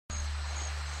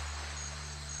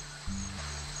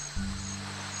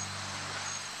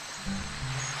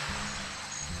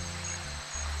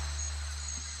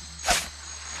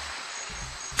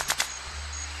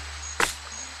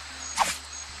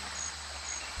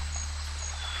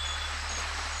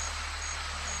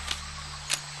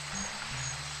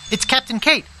It's Captain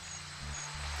Kate.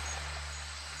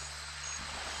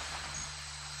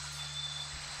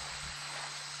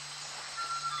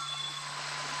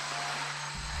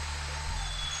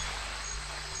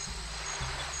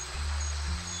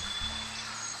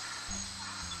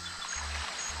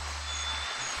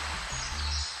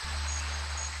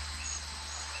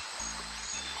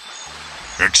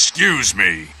 Excuse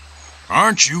me.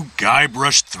 Aren't you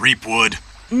Guybrush Threepwood?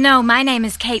 No, my name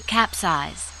is Kate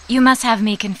Capsize. You must have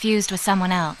me confused with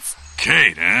someone else.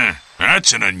 Kate, eh?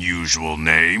 That's an unusual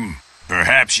name.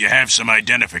 Perhaps you have some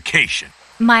identification.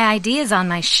 My ID is on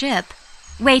my ship.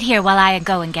 Wait here while I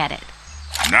go and get it.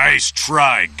 Nice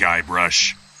try,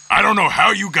 Guybrush. I don't know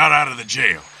how you got out of the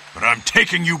jail, but I'm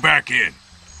taking you back in.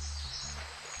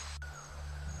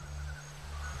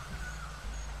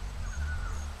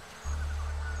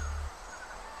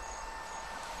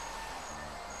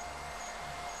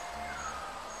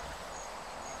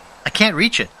 I can't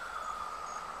reach it.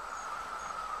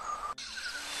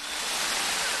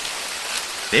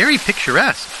 Very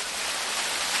picturesque.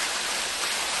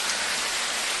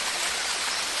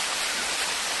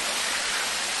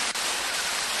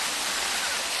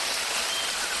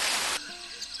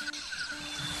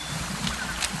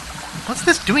 What's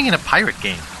this doing in a pirate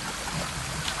game?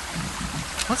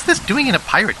 What's this doing in a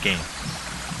pirate game?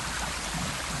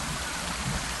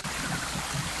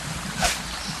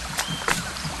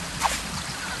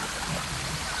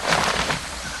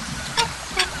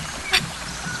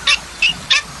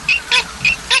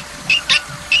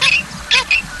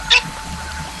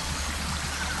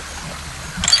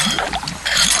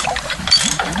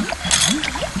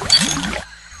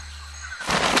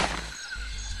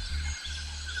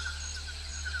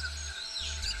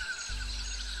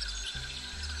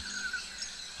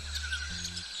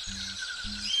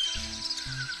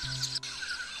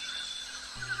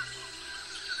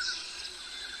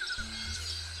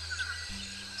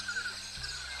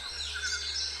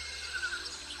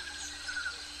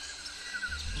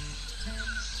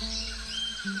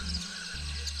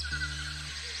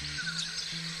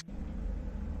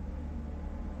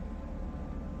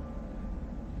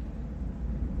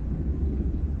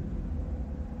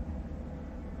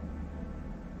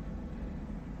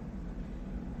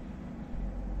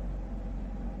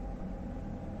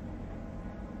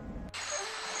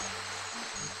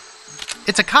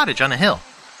 It's a cottage on a hill.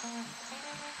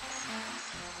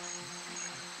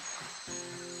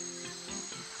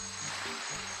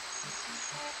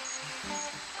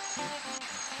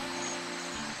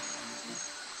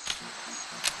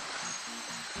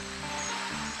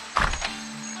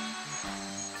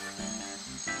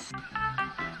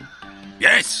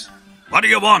 Yes? What do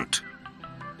you want?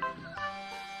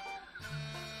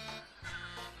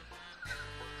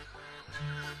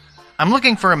 I'm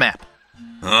looking for a map.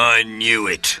 I knew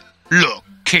it. Look,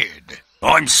 kid,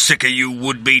 I'm sick of you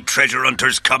would-be treasure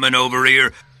hunters coming over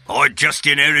here. I just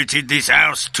inherited this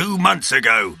house 2 months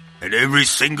ago, and every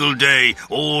single day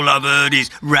all I've heard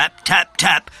is rap, tap,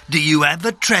 tap. Do you have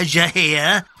a treasure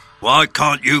here? Why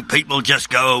can't you people just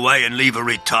go away and leave a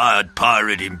retired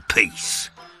pirate in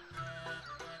peace?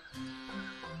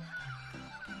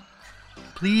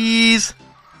 Please?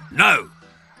 No.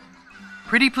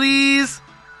 Pretty please?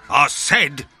 I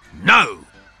said no.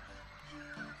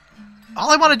 All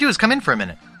I want to do is come in for a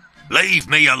minute. Leave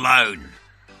me alone.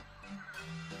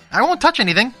 I won't touch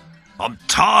anything. I'm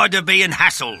tired of being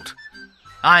hassled.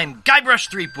 I'm Guybrush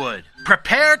Threepwood.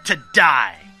 Prepare to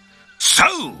die.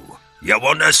 So, you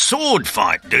want a sword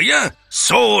fight, do you?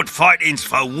 Sword fighting's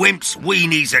for wimps,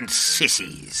 weenies, and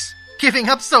sissies. Giving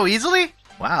up so easily?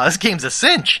 Wow, this game's a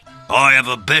cinch. I have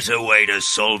a better way to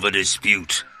solve a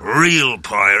dispute. Real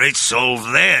pirates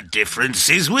solve their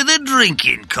differences with a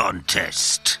drinking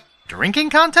contest. Drinking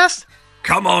contest?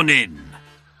 Come on in.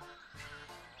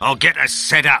 I'll get us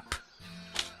set up.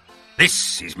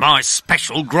 This is my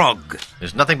special grog.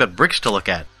 There's nothing but bricks to look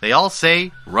at. They all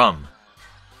say rum.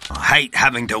 I hate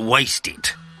having to waste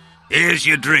it. Here's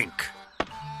your drink.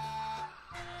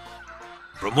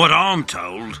 From what I'm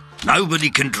told, nobody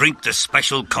can drink the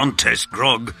special contest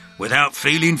grog without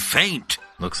feeling faint.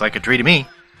 Looks like a tree to me.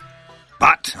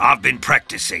 But I've been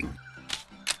practicing.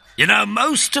 You know,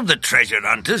 most of the treasure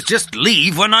hunters just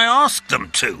leave when I ask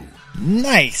them to.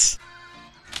 Nice.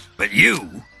 But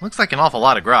you... Looks like an awful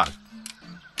lot of grog.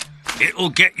 It'll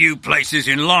get you places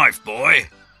in life, boy.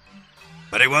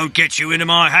 But it won't get you into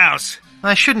my house.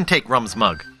 I shouldn't take rum's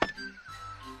mug.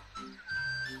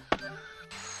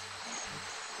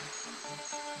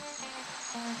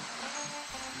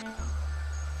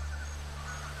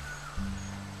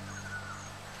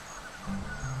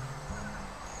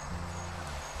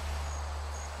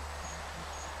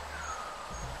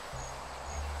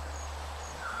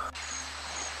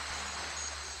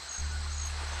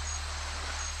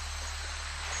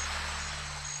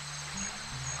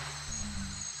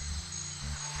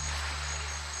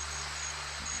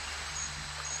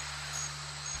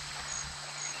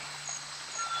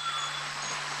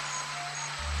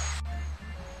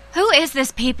 Who is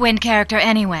this Peepwind character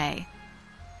anyway?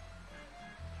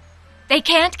 They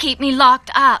can't keep me locked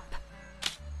up.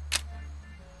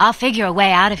 I'll figure a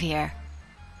way out of here.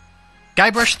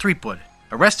 Guybrush Threepwood,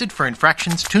 arrested for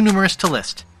infractions too numerous to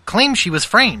list. Claims she was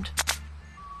framed.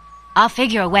 I'll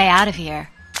figure a way out of here.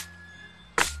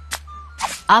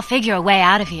 I'll figure a way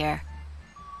out of here.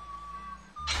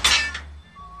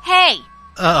 Hey!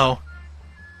 Uh-oh.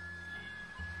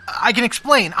 I can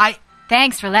explain.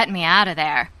 Thanks for letting me out of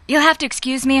there. You'll have to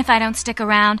excuse me if I don't stick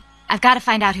around. I've got to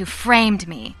find out who framed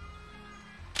me.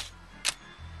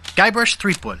 Guybrush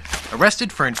Threepwood,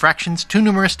 arrested for infractions too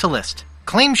numerous to list.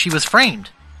 Claims she was framed.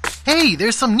 Hey,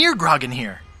 there's some near grog in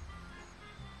here.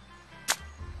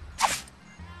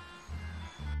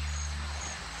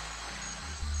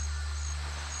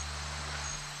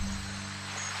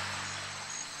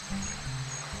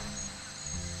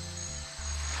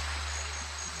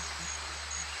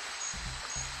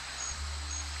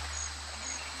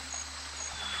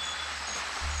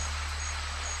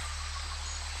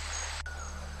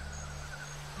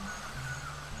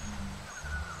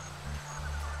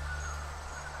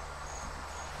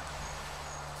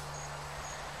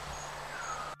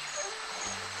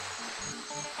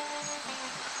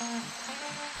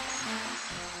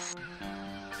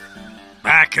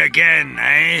 Back again,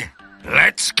 eh?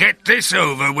 Let's get this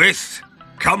over with.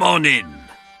 Come on in.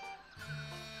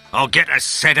 I'll get us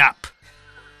set up.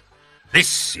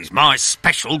 This is my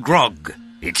special grog.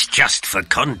 It's just for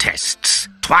contests.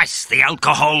 Twice the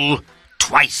alcohol,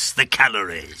 twice the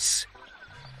calories.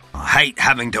 I hate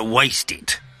having to waste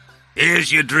it.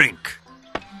 Here's your drink.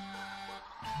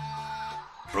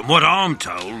 From what I'm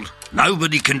told,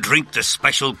 nobody can drink the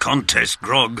special contest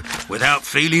grog without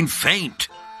feeling faint.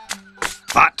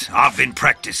 But I've been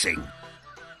practicing.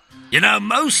 You know,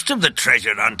 most of the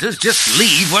treasure hunters just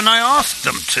leave when I ask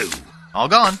them to. All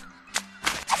gone.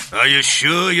 Are you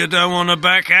sure you don't want to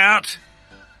back out?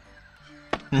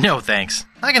 No, thanks.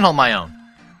 I can hold my own.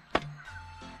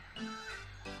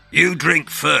 You drink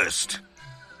first.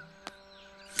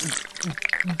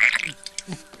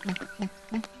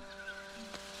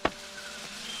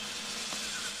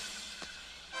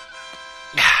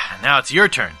 Now it's your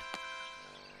turn.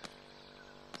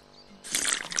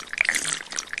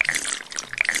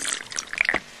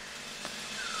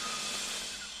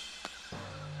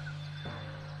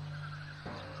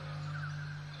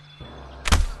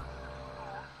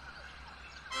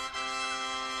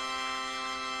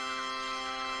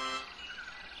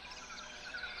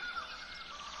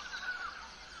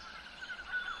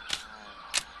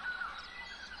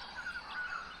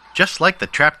 Just like the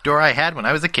trapdoor I had when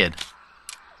I was a kid.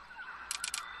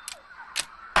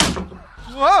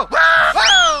 Whoa!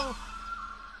 Whoa!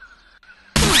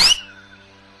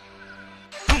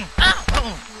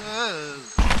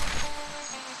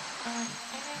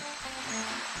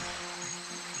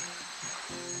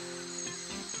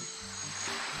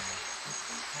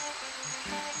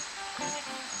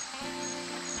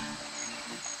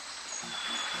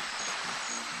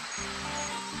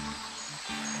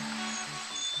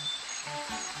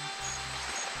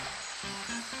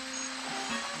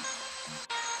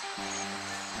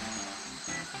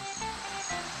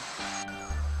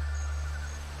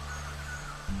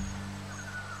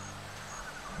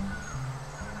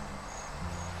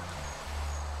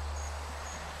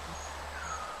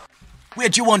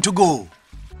 Where'd you want to go?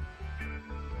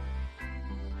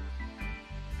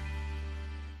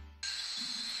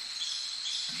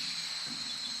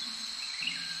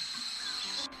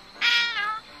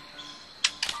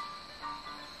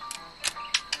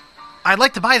 I'd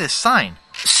like to buy this sign.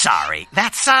 Sorry,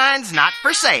 that sign's not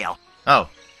for sale. Oh.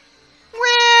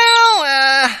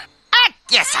 Well, I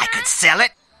guess I could sell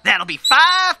it. That'll be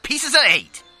 5 pieces of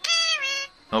 8.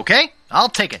 Okay, I'll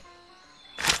take it.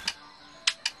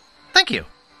 Thank you.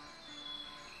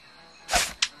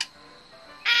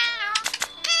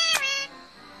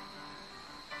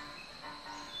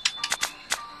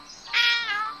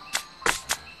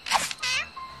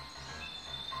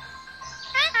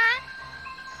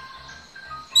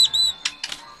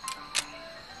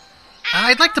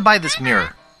 I'd like to buy this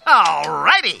mirror.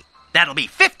 Alrighty. That'll be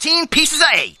 15 pieces of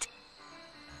 8.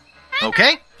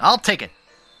 Okay, I'll take it.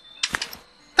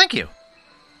 Thank you.